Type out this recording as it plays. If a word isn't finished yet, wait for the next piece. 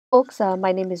Folks,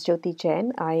 my name is Jyoti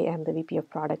Jain. I am the VP of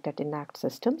Product at ENACT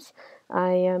Systems.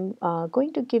 I am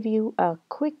going to give you a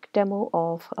quick demo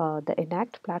of the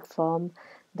ENACT platform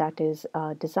that is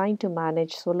designed to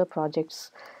manage solar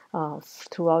projects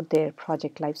throughout their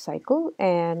project lifecycle.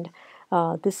 And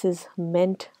this is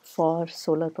meant for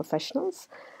solar professionals,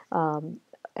 um,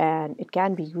 and it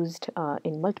can be used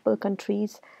in multiple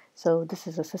countries. So this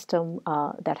is a system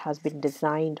that has been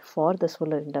designed for the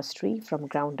solar industry from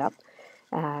ground up,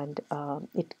 and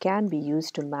it can be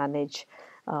used to manage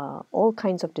all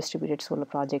kinds of distributed solar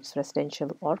projects,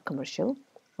 residential or commercial,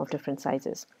 of different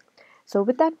sizes. So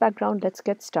with that background, let's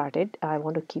get started. I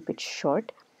want to keep it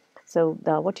short. So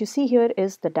what you see here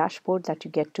is the dashboard that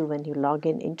you get to when you log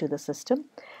in into the system.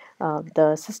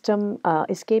 The system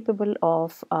is capable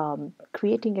of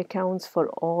creating accounts for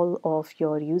all of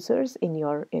your users in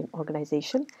your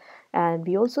organization, and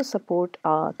we also support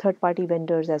third-party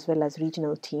vendors as well as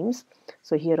regional teams.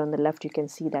 So here on the left you can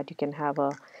see that you can have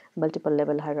a multiple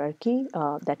level hierarchy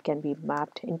that can be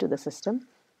mapped into the system,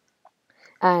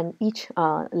 and each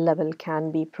level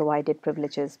can be provided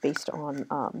privileges based on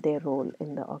their role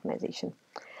in the organization.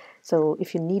 So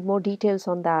if you need more details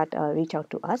on that, reach out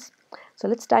to us. So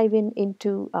let's dive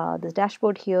into the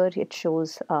dashboard here. It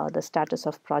shows the status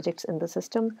of projects in the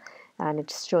system, and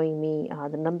it's showing me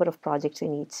the number of projects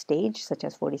in each stage, such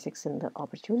as 46 in the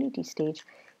opportunity stage.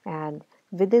 And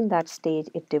within that stage,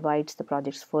 it divides the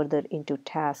projects further into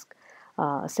tasks,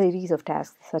 a series of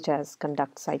tasks such as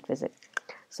conduct site visit.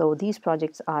 So these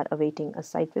projects are awaiting a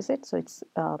site visit. So it's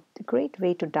a great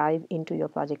way to dive into your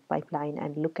project pipeline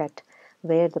and look at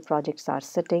where the projects are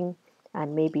sitting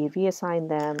and maybe reassign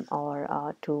them,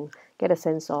 or to get a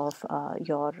sense of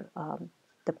your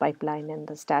the pipeline and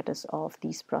the status of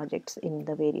these projects in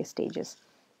the various stages.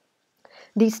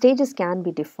 These stages can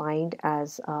be defined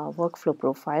as workflow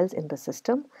profiles in the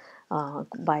system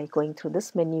by going through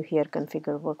this menu here,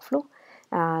 configure workflow.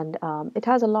 And it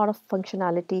has a lot of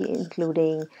functionality,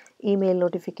 including email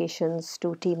notifications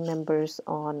to team members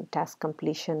on task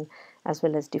completion, as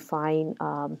well as define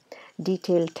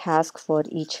detailed tasks for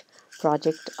each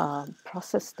project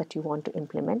process that you want to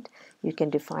implement. You can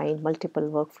define multiple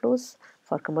workflows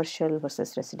for commercial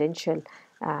versus residential,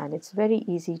 and it's very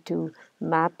easy to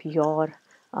map your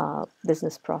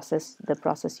business process, the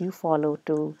process you follow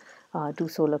to do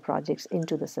solar projects,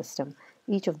 into the system.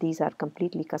 Each of these are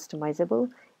completely customizable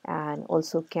and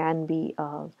also can be,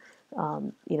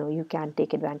 you can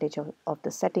take advantage of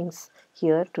the settings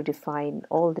here to define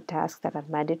all the tasks that are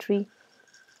mandatory,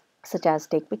 such as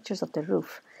take pictures of the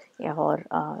roof, or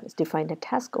define a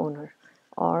task owner,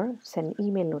 or send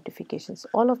email notifications.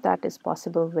 All of that is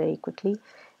possible very quickly,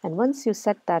 and once you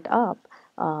set that up,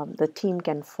 the team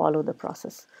can follow the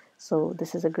process. So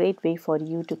this is a great way for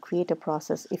you to create a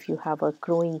process if you have a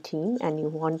growing team and you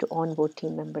want to onboard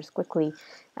team members quickly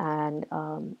and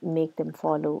make them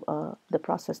follow the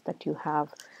process that you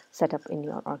have set up in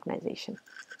your organization.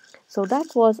 So that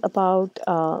was about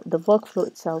the workflow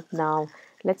itself. Now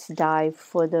let's dive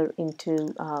further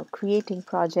into creating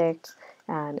projects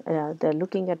and the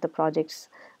looking at the projects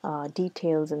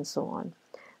details and so on.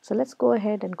 So let's go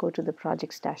ahead and go to the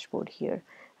projects dashboard here.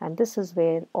 And this is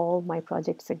where all my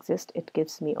projects exist. It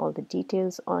gives me all the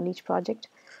details on each project.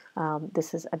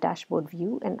 This is a dashboard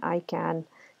view, and I can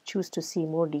choose to see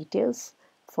more details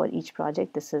for each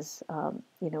project. This is,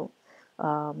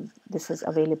 this is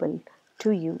available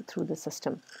to you through the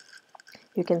system.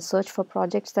 You can search for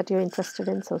projects that you're interested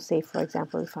in. So say, for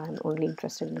example, if I'm only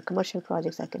interested in the commercial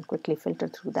projects, I can quickly filter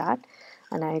through that.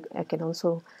 And I can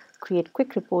also create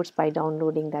quick reports by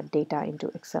downloading that data into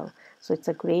Excel. So it's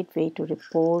a great way to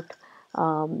report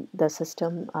the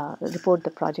system, report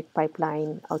the project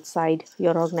pipeline outside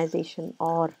your organization,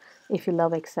 or if you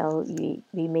love Excel,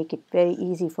 we make it very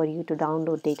easy for you to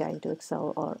download data into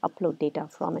Excel or upload data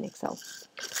from an Excel.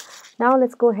 Now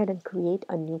let's go ahead and create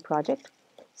a new project.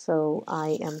 So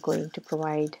I am going to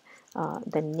provide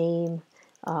the name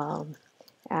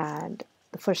and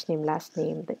the first name, last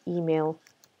name, the email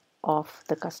of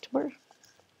the customer,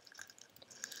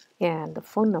 and the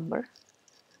phone number.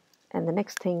 And the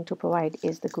next thing to provide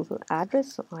is the Google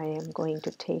address. So I am going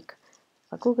to take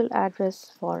a Google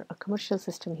address for a commercial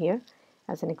system here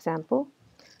as an example.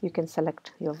 You can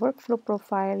select your workflow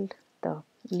profile, the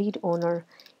lead owner,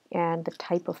 and the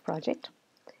type of project,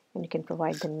 and you can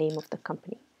provide the name of the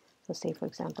company. So say, for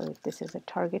example, if this is a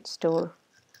Target store,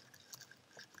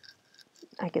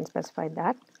 I can specify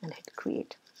that and hit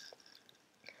create.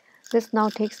 This now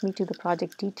takes me to the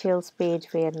project details page,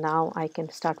 where now I can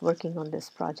start working on this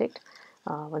project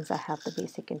once I have the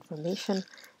basic information.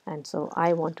 And so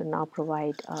I want to now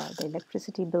provide the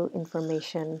electricity bill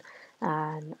information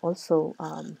and also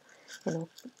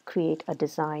create a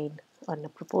design and a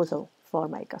proposal for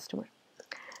my customer.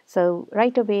 So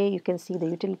right away you can see the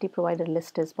utility provider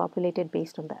list is populated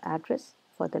based on the address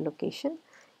for the location,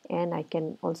 and I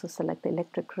can also select the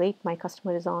electric rate my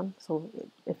customer is on. So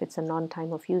if it's a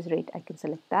non-time of use rate, I can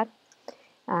select that,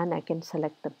 and I can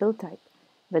select the bill type,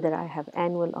 whether I have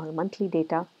annual or monthly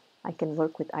data. I can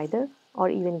work with either, or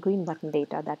even green button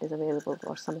data that is available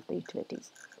for some of the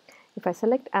utilities. If I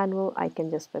select annual, I can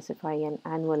just specify an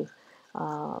annual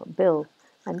bill,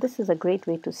 and this is a great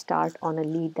way to start on a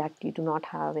lead that you do not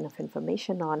have enough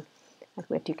information on,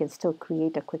 but you can still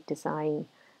create a quick design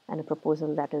and a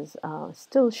proposal that is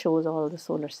still shows all the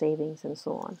solar savings and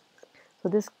so on. So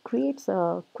this creates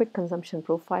a quick consumption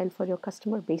profile for your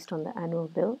customer based on the annual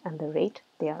bill and the rate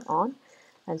they are on.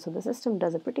 And so the system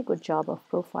does a pretty good job of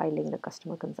profiling the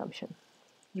customer consumption.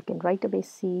 You can right away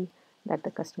see that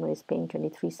the customer is paying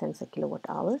 23 cents a kilowatt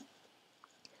hour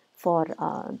for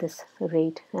this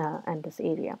rate and this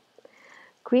area.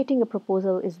 Creating a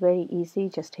proposal is very easy.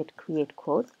 Just hit create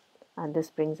quote, and this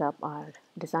brings up our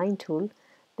design tool.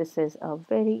 This is a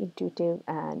very intuitive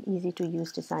and easy to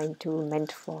use design tool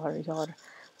meant for your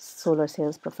solar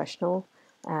sales professional,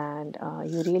 and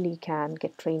you really can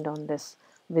get trained on this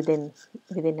within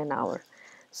an hour.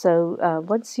 So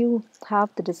once you have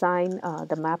the design,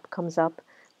 the map comes up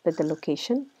with the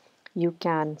location. You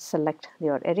can select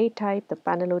your array type, the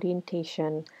panel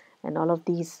orientation, and all of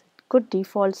these good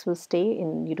defaults will stay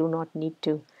in. You do not need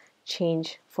to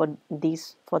change for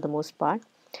these for the most part.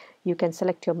 You can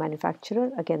select your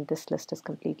manufacturer. Again, this list is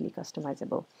completely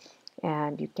customizable,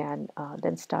 and you can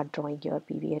then start drawing your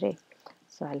PV array.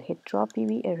 So I'll hit draw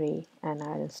PV array, and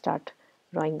I'll start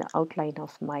drawing the outline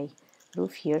of my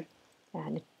roof here,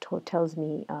 and it tells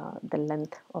me the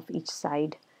length of each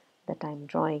side that I'm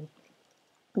drawing.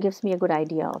 It gives me a good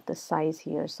idea of the size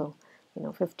here. So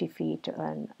 50 feet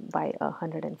and by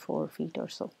 104 feet or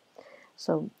so.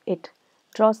 So it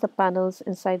draws the panels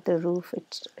inside the roof.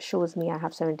 It shows me I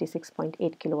have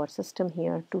 76.8 kilowatt system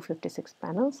here, 256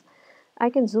 panels. I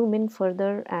can zoom in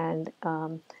further, and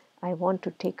I want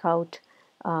to take out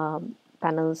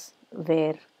panels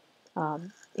where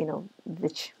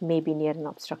which may be near an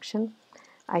obstruction.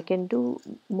 I can do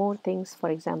more things. For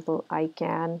example, I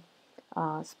can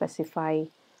specify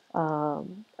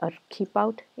a keep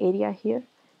out area here,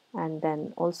 and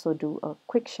then also do a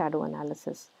quick shadow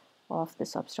analysis of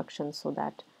this obstruction so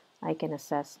that I can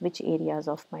assess which areas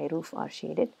of my roof are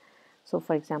shaded. So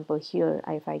for example, here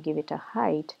if I give it a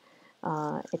height,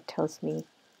 it tells me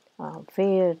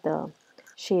where the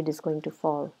shade is going to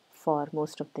fall for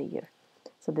most of the year.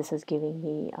 So this is giving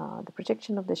me the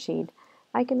projection of the shade.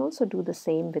 I can also do the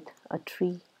same with a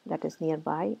tree that is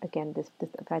nearby. Again, this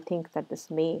if I think that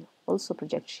this may also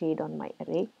project shade on my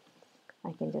array,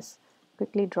 I can just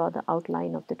quickly draw the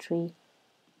outline of the tree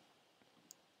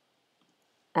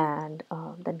and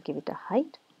then give it a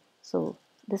height. So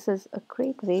this is a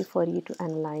great way for you to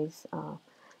analyze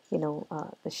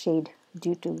the shade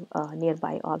due to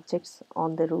nearby objects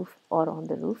on the roof or on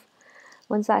the roof.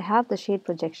 Once I have the shade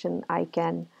projection, I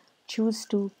can choose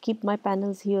to keep my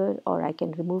panels here, or I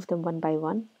can remove them one by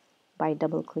one by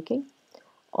double clicking,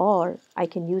 or I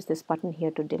can use this button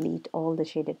here to delete all the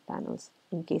shaded panels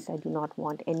in case I do not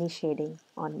want any shading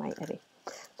on my array.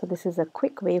 So this is a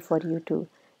quick way for you to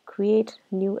create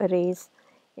new arrays,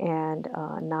 and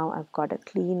now I've got a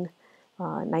clean,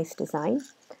 nice design.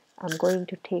 I'm going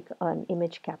to take an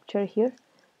image capture here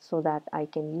so that I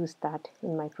can use that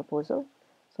in my proposal.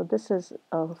 So this is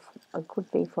a good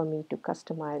way for me to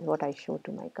customize what I show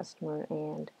to my customer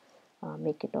and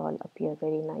make it all appear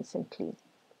very nice and clean.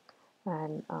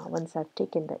 And once I've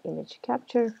taken the image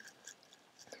capture,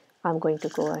 I'm going to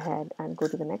go ahead and go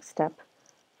to the next step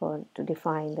to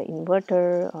define the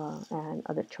inverter and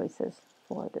other choices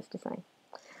for this design.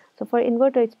 So for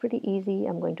inverter, it's pretty easy.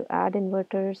 I'm going to add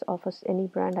inverters of any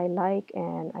brand I like,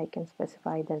 and I can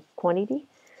specify the quantity.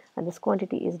 And this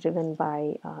quantity is driven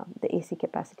by the AC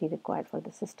capacity required for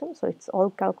the system. So it's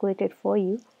all calculated for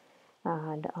you,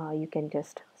 and you can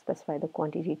just specify the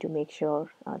quantity to make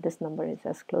sure this number is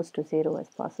as close to 0 as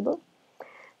possible.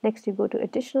 Next, you go to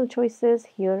additional choices.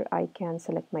 Here I can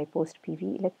select my post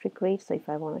PV electric rate. So if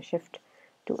I want to shift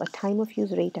to a time of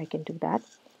use rate, I can do that.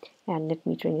 And net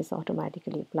metering is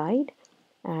automatically applied.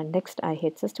 And next I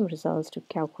hit system results to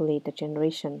calculate the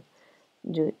generation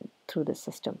through the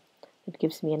system. It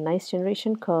gives me a nice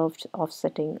generation curve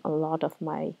offsetting a lot of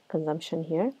my consumption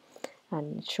here,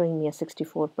 and showing me a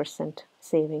 64%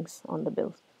 savings on the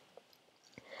bill.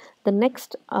 The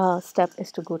next step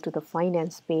is to go to the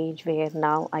finance page, where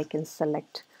now I can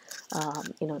select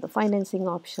the financing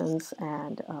options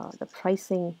and the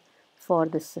pricing for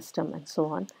this system and so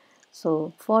on.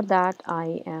 So for that,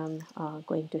 I am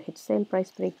going to hit sale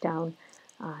price breakdown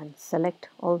and select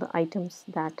all the items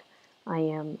that I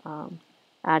am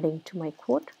adding to my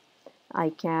quote.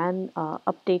 I can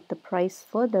update the price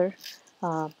further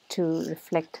to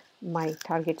reflect my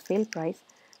target sale price,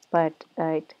 but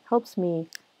it helps me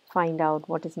find out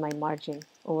what is my margin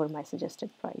over my suggested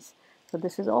price. So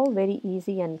this is all very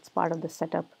easy, and it's part of the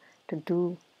setup to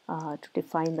do to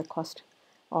define the cost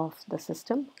of the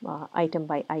system item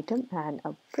by item, and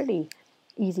a pretty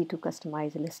easy to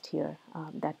customize list here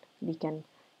that we can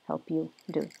help you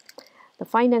do. The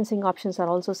financing options are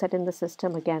also set in the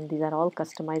system. Again, these are all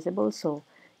customizable, so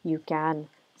you can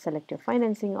select your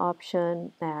financing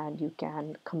option and you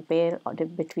can compare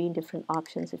between different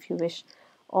options if you wish,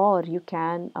 or you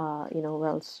can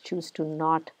choose to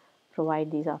not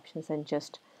provide these options and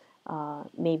just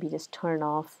maybe just turn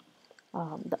off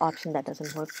the option that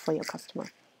doesn't work for your customer.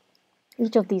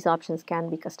 Each of these options can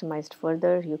be customized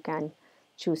further. You can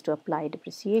choose to apply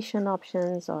depreciation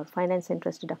options or finance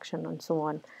interest deduction and so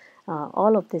on.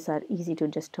 All of these are easy to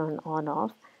just turn on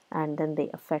off, and then they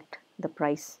affect the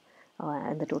price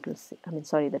and the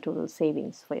total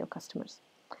savings for your customers.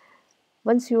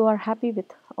 Once you are happy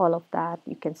with all of that,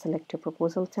 you can select your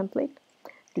proposal template.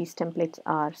 These templates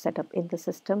are set up in the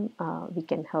system. We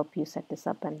can help you set this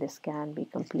up, and this can be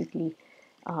completely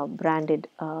branded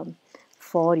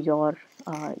for your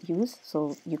use.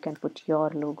 So you can put your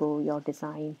logo, your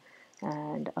design,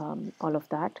 and all of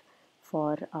that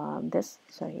for this.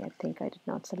 Sorry, I think I did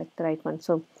not select the right one.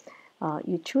 So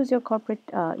you choose your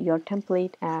your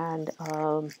template,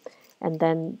 and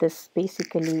then this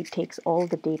basically takes all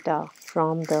the data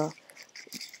from the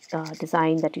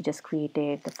design that you just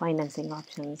created, the financing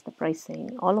options, the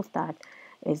pricing, all of that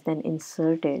is then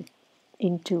inserted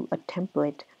into a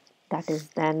template that is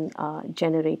then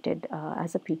generated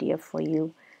as a PDF for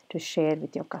you to share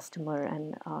with your customer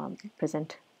and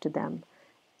present to them.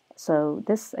 So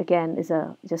this again is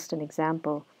just an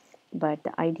example, but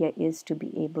the idea is to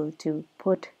be able to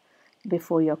put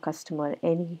before your customer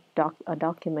a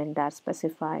document that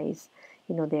specifies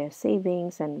their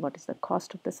savings and what is the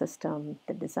cost of the system,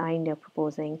 the design they're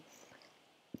proposing,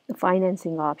 the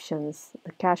financing options,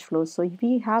 the cash flows. So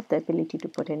we have the ability to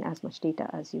put in as much data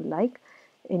as you like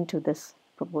into this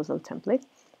proposal template,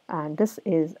 and this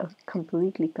is a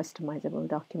completely customizable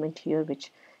document here, which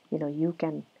you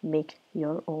can make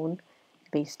your own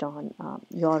based on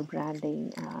your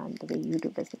branding and the way you do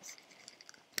business.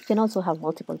 You can also have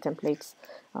multiple templates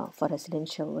for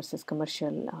residential versus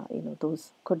commercial.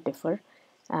 Those could differ,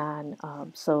 and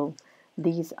so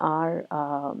these are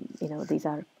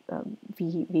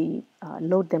we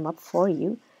load them up for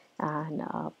you and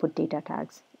put data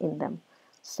tags in them.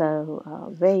 So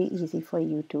very easy for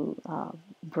you to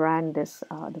brand this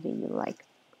the way you like.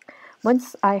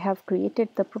 Once I have created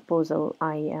the proposal,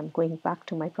 I am going back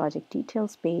to my project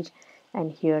details page,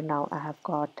 and here now I have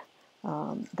got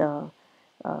uh, the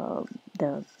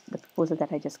proposal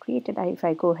that I just created. If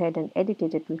I go ahead and edit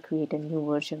it, it will create a new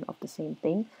version of the same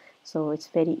thing. So it's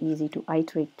very easy to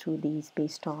iterate through these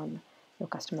based on your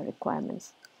customer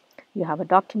requirements. You have a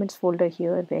documents folder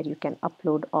here where you can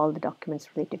upload all the documents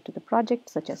related to the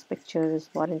project, such as pictures,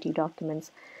 warranty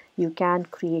documents. You can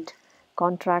create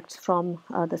contracts from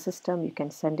the system. You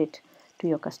can send it to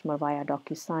your customer via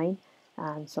DocuSign.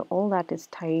 And so all that is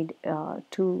tied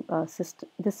to a system.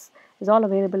 This is all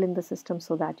available in the system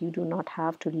so that you do not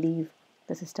have to leave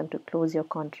the system to close your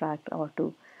contract or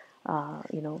to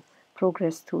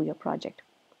progress through your project.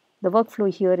 The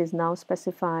workflow here is now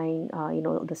specifying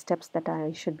the steps that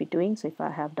I should be doing. So if I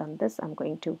have done this, I'm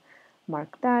going to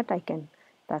mark that. If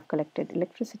I've collected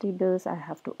electricity bills, I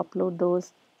have to upload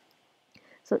those.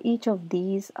 So each of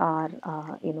these are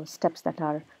steps that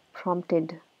are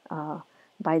prompted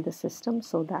by the system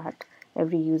so that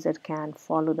every user can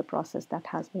follow the process that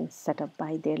has been set up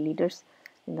by their leaders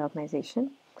in the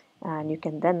organization, and you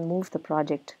can then move the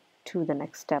project to the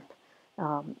next step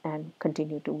and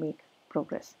continue to make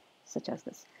progress such as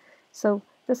this. So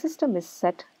the system is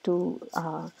set to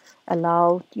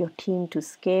allow your team to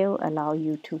scale, allow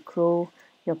you to grow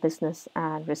your business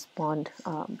and respond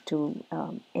to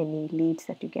any leads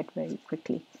that you get very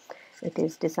quickly. It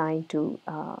is designed to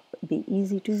be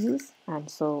easy to use, and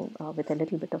so with a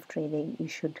little bit of training, you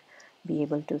should be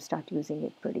able to start using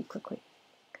it pretty quickly.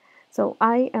 So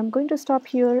I am going to stop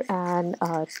here, and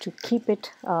to keep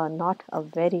it not a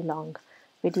very long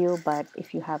video, but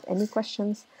if you have any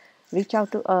questions, reach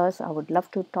out to us. I would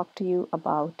love to talk to you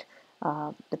about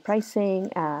the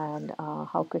pricing and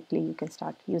how quickly you can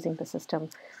start using the system.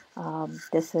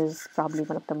 This is probably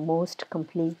one of the most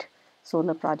complete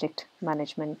solar project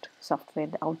management software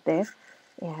out there,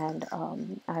 and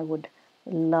I would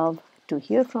love to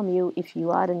hear from you if you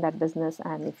are in that business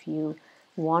and if you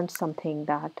want something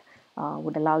that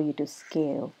would allow you to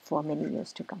scale for many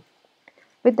years to come.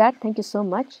 With that, thank you so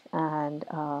much, and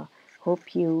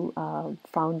hope you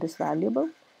found this valuable,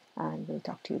 and we'll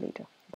talk to you later.